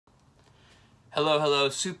Hello,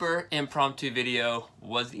 super impromptu video.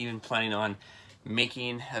 Wasn't even planning on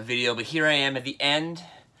making a video, but here I am at the end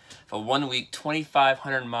of a 1 week,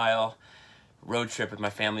 2,500 mile road trip with my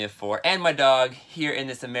family of 4 and my dog here in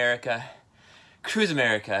this Cruise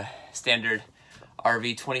America standard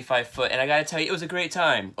RV 25 foot. And I gotta tell you, it was a great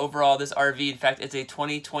time. Overall, this RV, in fact, it's a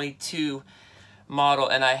 2022 model,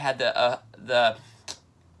 and I had the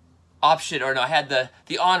option, or no, I had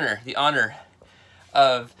the honor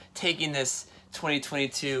of taking this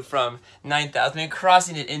 2022 from 9,000 and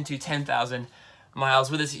crossing it into 10,000 miles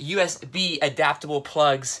with this USB adaptable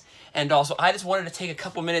plugs. And also, I just wanted to take a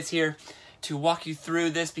couple minutes here to walk you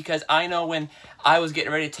through this, because I know when I was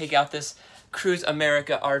getting ready to take out this Cruise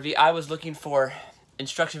America RV, I was looking for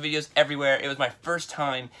instruction videos everywhere. It was my first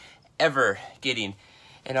time ever getting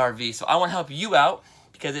an RV. So I want to help you out,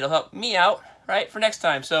 because it'll help me out, right, for next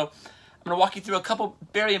time. So I'm going to walk you through a couple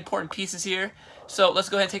very important pieces here. So let's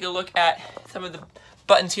go ahead and take a look at some of the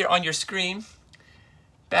buttons here on your screen.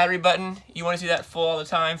 Battery button, you want to see that full all the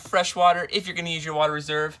time. Fresh water, if you're going to use your water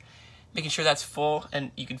reserve, making sure that's full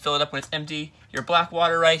and you can fill it up when it's empty. Your black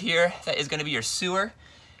water right here, that is going to be your sewer.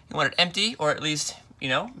 You want it empty, or at least, you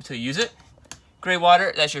know, until you use it. Gray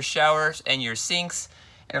water, that's your showers and your sinks.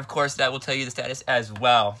 And of course, that will tell you the status as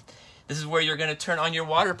well. This is where you're going to turn on your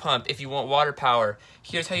water pump if you want water power.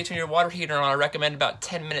 Here's how you turn your water heater on. I recommend about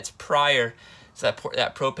 10 minutes prior, so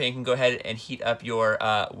that propane can go ahead and heat up your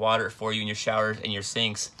water for you in your showers and your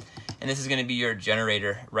sinks. And this is going to be your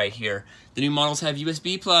generator right here. The new models have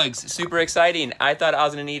USB plugs. Super exciting. I thought I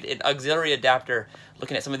was going to need an auxiliary adapter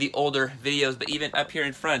looking at some of the older videos, but even up here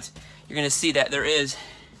in front, you're going to see that there is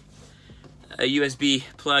a USB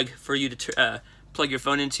plug for you to plug your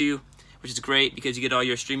phone into, which is great because you get all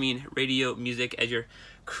your streaming radio music as you're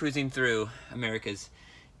cruising through America's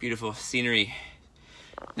beautiful scenery.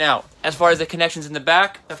 Now, as far as the connections in the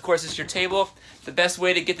back, of course, it's your table. The best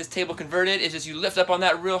way to get this table converted is just you lift up on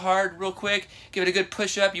that real hard, real quick, give it a good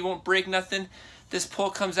push up, you won't break nothing. This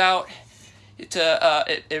pull comes out,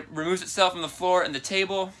 it removes itself from the floor and the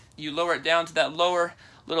table. You lower it down to that lower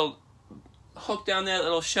little hook down there,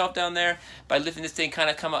 little shelf down there. By lifting this thing, kind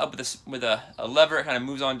of come up with a lever, it kind of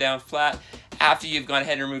moves on down flat after you've gone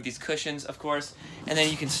ahead and removed these cushions, of course. And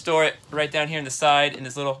then you can store it right down here in the side in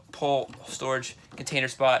this little pole storage container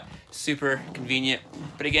spot. Super convenient.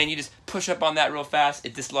 But again, you just push up on that real fast.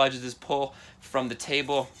 It dislodges this pull from the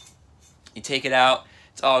table. You take it out.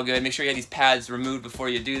 It's all good. Make sure you have these pads removed before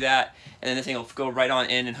you do that. And then this thing will go right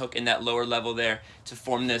on in and hook in that lower level there to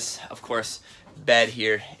form this, of course, bed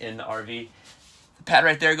here in the RV. The pad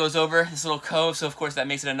right there goes over this little cove, so of course that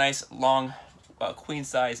makes it a nice long queen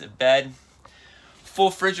size bed. Full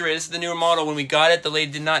refrigerator. This is the newer model. When we got it, the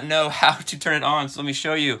lady did not know how to turn it on, so let me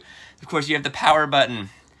show you. Of course, you have the power button,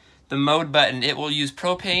 the mode button. It will use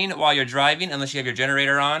propane while you're driving unless you have your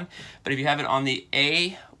generator on. But if you have it on the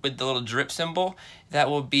A with the little drip symbol, that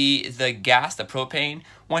will be the gas, the propane.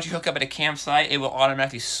 Once you hook up at a campsite, it will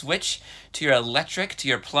automatically switch to your electric, to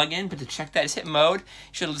your plug-in. But to check that, just hit mode.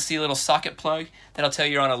 You should see a little socket plug. That'll tell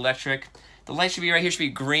you you're on electric. The light should be right here, should be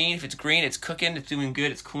green. If it's green, it's cooking, it's doing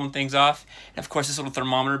good, it's cooling things off. And of course, this little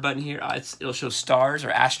thermometer button here, it'll show stars or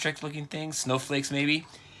asterisk looking things, snowflakes maybe.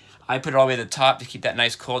 I put it all the way to the top to keep that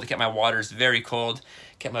nice cold, to keep my waters very cold,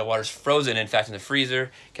 kept my waters frozen, in fact, in the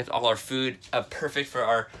freezer, kept all our food perfect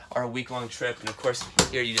for our week-long trip. And of course,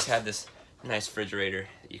 here you just have this nice refrigerator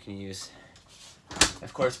that you can use.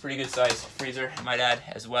 Of course, pretty good size freezer, I might add,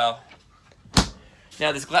 as well.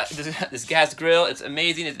 Now this gas grill, it's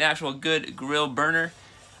amazing. It's an actual good grill burner.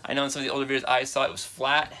 I know in some of the older videos I saw it was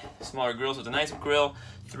flat, smaller grill, so it's a nice grill,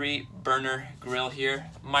 3-burner grill here.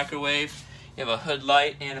 Microwave, you have a hood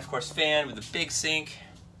light, and of course fan with a big sink.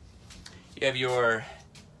 You have your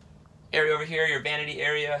area over here, your vanity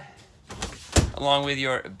area, along with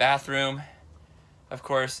your bathroom, of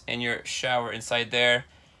course, and your shower inside there.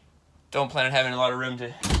 Don't plan on having a lot of room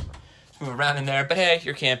to move around in there, but hey,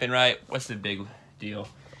 you're camping, right? What's the big deal?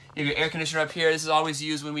 You have your air conditioner up here. This is always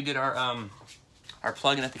used when we did our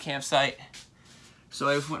plug-in at the campsite. So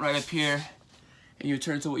I just went right up here, and you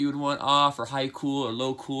turn to what you would want off, or high cool, or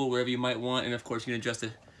low cool, wherever you might want. And of course, you can adjust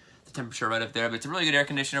the temperature right up there. But it's a really good air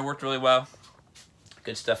conditioner. Worked really well.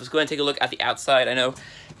 Good stuff. Let's go ahead and take a look at the outside. I know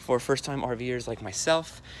for first-time RVers like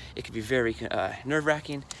myself, it can be very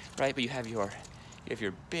nerve-wracking, right? But you have your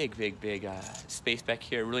big space back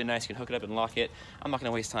here. Really nice. You can hook it up and lock it. I'm not going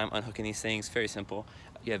to waste time unhooking these things. Very simple.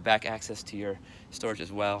 You have back access to your storage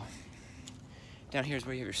as well. Down here is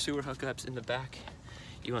where you have your sewer hookups in the back.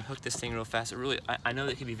 You want to hook this thing real fast. It really, I know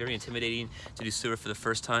that it can be very intimidating to do sewer for the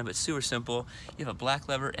first time, but sewer's simple. You have a black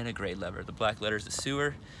lever and a gray lever. The black lever is the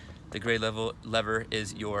sewer. The gray lever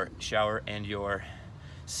is your shower and your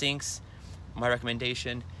sinks. My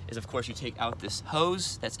recommendation is, of course, you take out this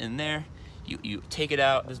hose that's in there. You take it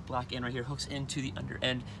out. This black end right here hooks into the under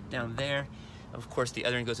end down there. Of course, the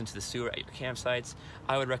other end goes into the sewer at your campsites.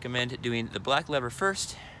 I would recommend doing the black lever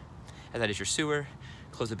first, as that is your sewer.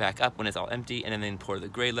 Close it back up when it's all empty, and then pour the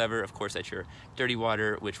gray lever. Of course, that's your dirty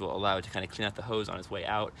water, which will allow it to kind of clean out the hose on its way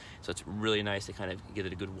out. So it's really nice to kind of give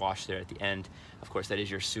it a good wash there at the end. Of course, that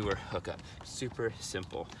is your sewer hookup. Super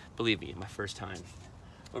simple. Believe me, my first time.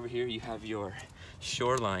 Over here, you have your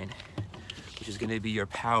shoreline, which is gonna be your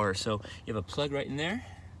power. So you have a plug right in there.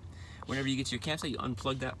 Whenever you get to your campsite, you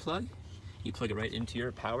unplug that plug. You plug it right into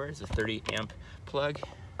your power. It's a 30 amp plug.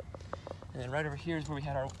 And then right over here is where we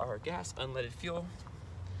had our gas, unleaded fuel.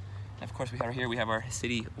 And of course, we have our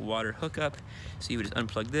city water hookup. So you would just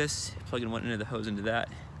unplug this, plug in one end of the hose into that,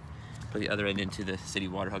 put the other end into the city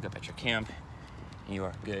water hookup at your camp, and you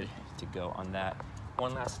are good to go on that.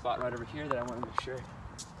 One last spot right over here that I want to make sure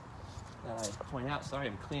that I point out. Sorry,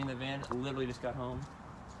 I'm cleaning the van. Literally just got home.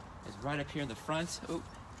 It's right up here in the front. Oh,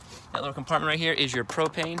 that little compartment right here is your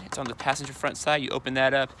propane. It's on the passenger front side. You open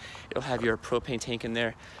that up, it'll have your propane tank in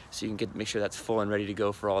there, so you can make sure that's full and ready to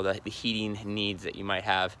go for all the heating needs that you might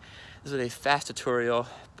have. This is a fast tutorial,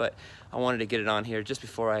 but I wanted to get it on here just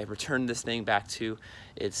before I return this thing back to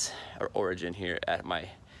its origin here at my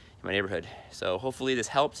neighborhood. So hopefully this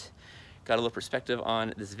helped. Got a little perspective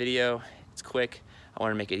on this video. It's quick. I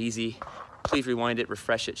want to make it easy. Please rewind it,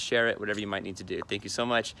 refresh it, share it, whatever you might need to do. Thank you so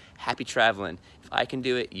much. Happy traveling. If I can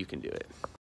do it, you can do it.